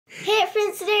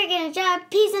today we're gonna draw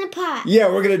peas in a pod. Yeah,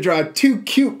 we're gonna draw 2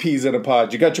 cute peas in a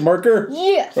pod. You got your marker?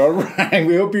 Yes. All right.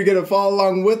 We hope you're gonna follow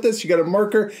along with us. You got a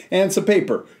marker and some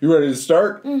paper. You ready to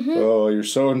start? Mm-hmm. Oh, you're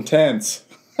so intense.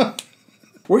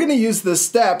 We're going to use the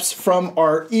steps from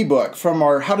our ebook, from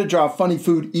our How to Draw Funny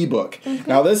Food ebook. Mm-hmm.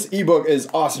 Now, this ebook is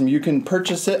awesome. You can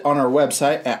purchase it on our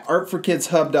website at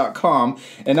artforkidshub.com.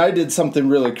 And I did something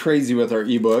really crazy with our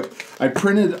ebook. I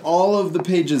printed all of the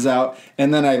pages out,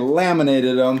 and then I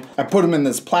laminated them. I put them in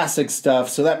this plastic stuff,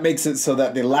 so that makes it so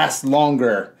that they last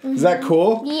longer. Mm-hmm. Is that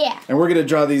cool? Yeah. And we're going to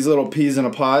draw these little peas in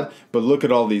a pod, but look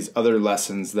at all these other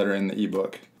lessons that are in the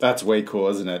ebook. That's way cool,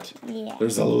 isn't it? Yeah.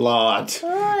 There's a lot.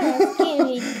 Oh, that's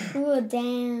going to cool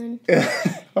down.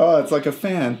 Oh, it's like a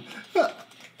fan.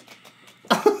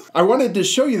 I wanted to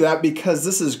show you that because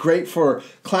this is great for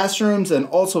classrooms and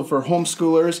also for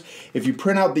homeschoolers. If you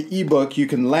print out the ebook, you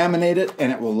can laminate it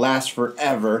and it will last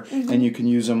forever, and you can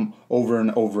use them over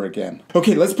and over again.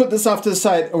 Okay, let's put this off to the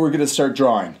side and we're going to start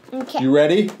drawing. Okay. You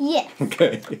ready? Yeah.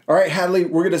 Okay. All right, Hadley,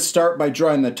 we're going to start by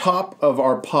drawing the top of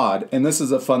our pod, and this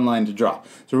is a fun line to draw.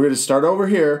 So we're going to start over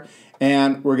here,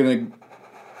 and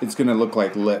it's going to look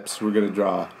like lips. We're going to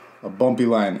draw a bumpy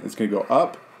line. It's going to go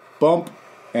up, bump,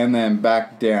 and then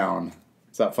back down.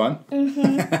 Is that fun?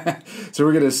 Mm-hmm. So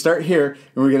we're going to start here,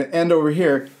 and we're going to end over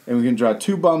here, and we're going to draw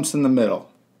 2 bumps in the middle.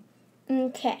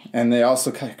 Okay. And they also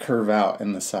kind of curve out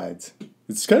in the sides.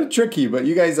 It's kind of tricky, but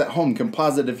you guys at home can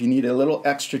pause it if you need a little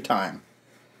extra time.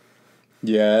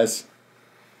 Yes.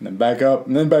 And then back up,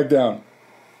 and then back down.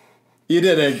 You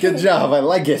did it. Good job. I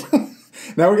like it.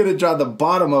 Now we're going to draw the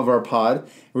bottom of our pod.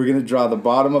 We're going to draw the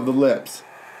bottom of the lips.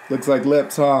 Looks like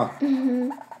lips, huh?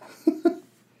 Mm-hmm.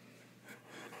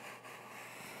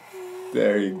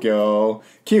 There you go.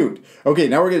 Cute. Okay,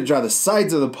 now we're going to draw the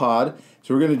sides of the pod.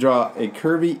 So we're going to draw a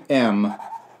curvy M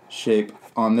shape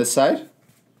on this side.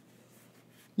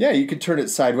 Yeah, you could turn it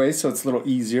sideways so it's a little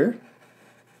easier.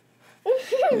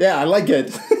 Yeah, I like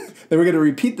it. Then we're going to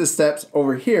repeat the steps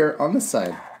over here on this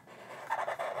side.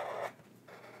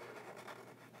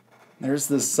 There's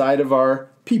the side of our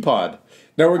pea pod.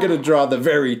 Now we're going to draw the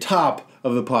very top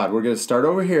of the pod. We're going to start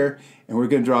over here, and we're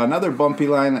going to draw another bumpy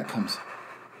line that comes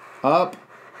up,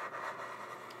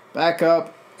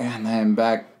 and then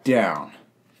back down.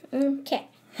 Okay.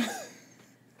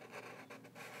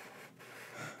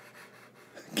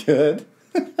 Good.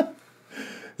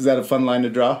 Is that a fun line to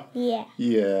draw? Yeah.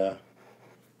 Yeah.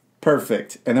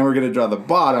 Perfect. And then we're going to draw the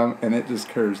bottom, and it just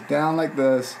curves down like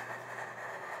this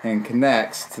and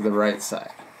connects to the right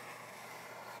side.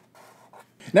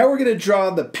 Now we're going to draw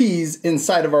the peas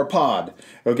inside of our pod.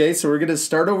 Okay, so we're going to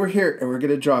start over here, and we're going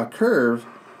to draw a curve,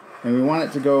 and we want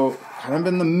it to go kind of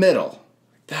in the middle,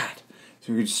 like that.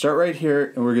 So we're going to start right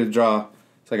here, and we're going to draw,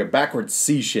 it's like a backwards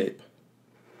C shape.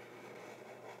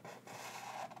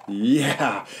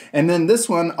 Yeah, and then this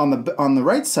one on the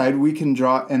right side we can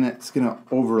draw, and it's going to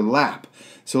overlap.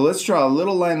 So let's draw a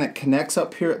little line that connects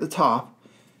up here at the top,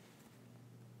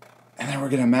 and then we're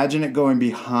going to imagine it going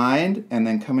behind and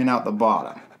then coming out the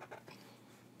bottom.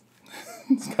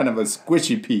 It's kind of a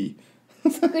squishy pea.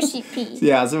 Squishy pea.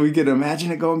 Yeah, so we can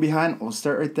imagine it going behind. We'll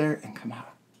start right there and come out.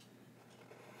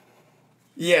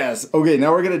 Yes. Okay,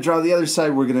 now we're going to draw the other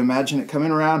side. We're going to imagine it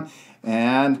coming around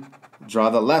and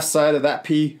draw the left side of that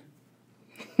pea.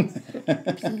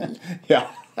 Yeah,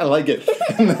 I like it.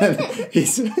 And then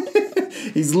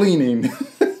he's leaning.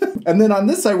 And then on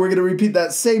this side, we're going to repeat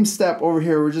that same step over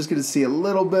here. We're just going to see a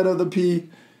little bit of the pea.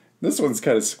 This one's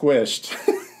kind of squished.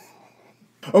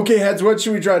 Okay, Heads, what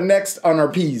should we draw next on our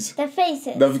peas? The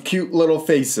faces. The cute little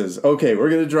faces. Okay, we're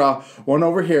going to draw one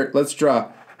over here. Let's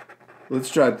draw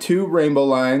 2 rainbow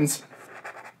lines.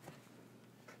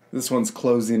 This one's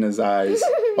closing his eyes.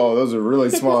 Oh, those are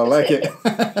really small. I like it.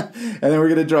 And then we're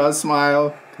going to draw a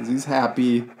smile because he's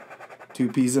happy.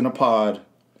 2 peas in a pod.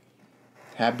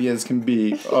 Happy as can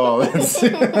be. Oh, that's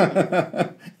and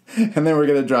then we're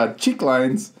going to draw cheek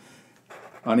lines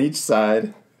on each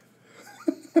side.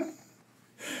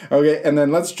 Okay, and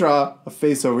then let's draw a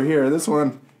face over here. This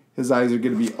one, his eyes are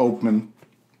going to be open.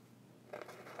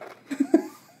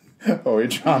 Oh, we're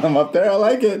drawing them up there. I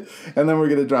like it. And then we're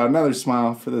going to draw another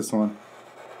smile for this one.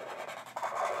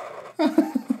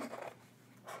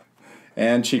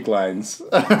 And cheek lines.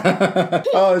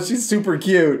 Oh, she's super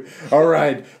cute. All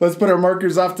right, let's put our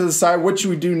markers off to the side. What should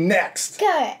we do next?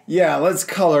 Color it. Yeah, let's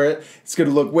color it. It's going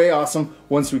to look way awesome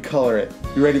once we color it.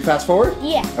 You ready to fast forward?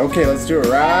 Yeah. Okay, let's do it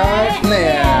right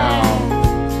now.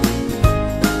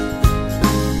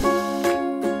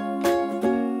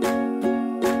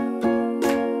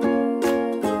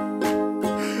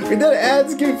 We did it,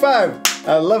 Ads. Give me 5.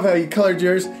 I love how you colored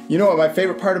yours. You know what my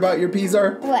favorite part about your peas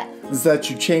are? What? is that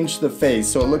you change the face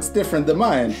so it looks different than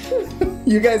mine.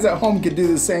 You guys at home could do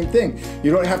the same thing.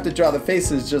 You don't have to draw the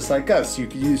faces just like us. You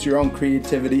could use your own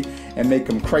creativity and make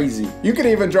them crazy. You could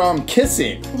even draw them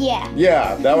kissing. Yeah.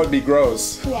 Yeah, that would be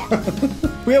gross. Yeah.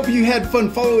 We hope you had fun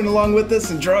following along with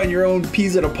us and drawing your own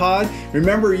peas in a pod.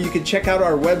 Remember, you can check out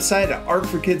our website at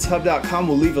artforkidshub.com.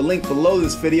 We'll leave a link below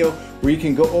this video where you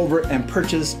can go over and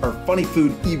purchase our funny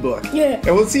food ebook. Yeah.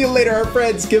 And we'll see you later, our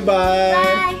friends. Goodbye.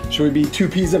 Bye. Should we be 2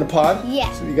 peas in a pod?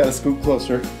 Yeah. So you gotta scoot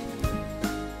closer.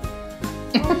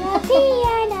 Pia.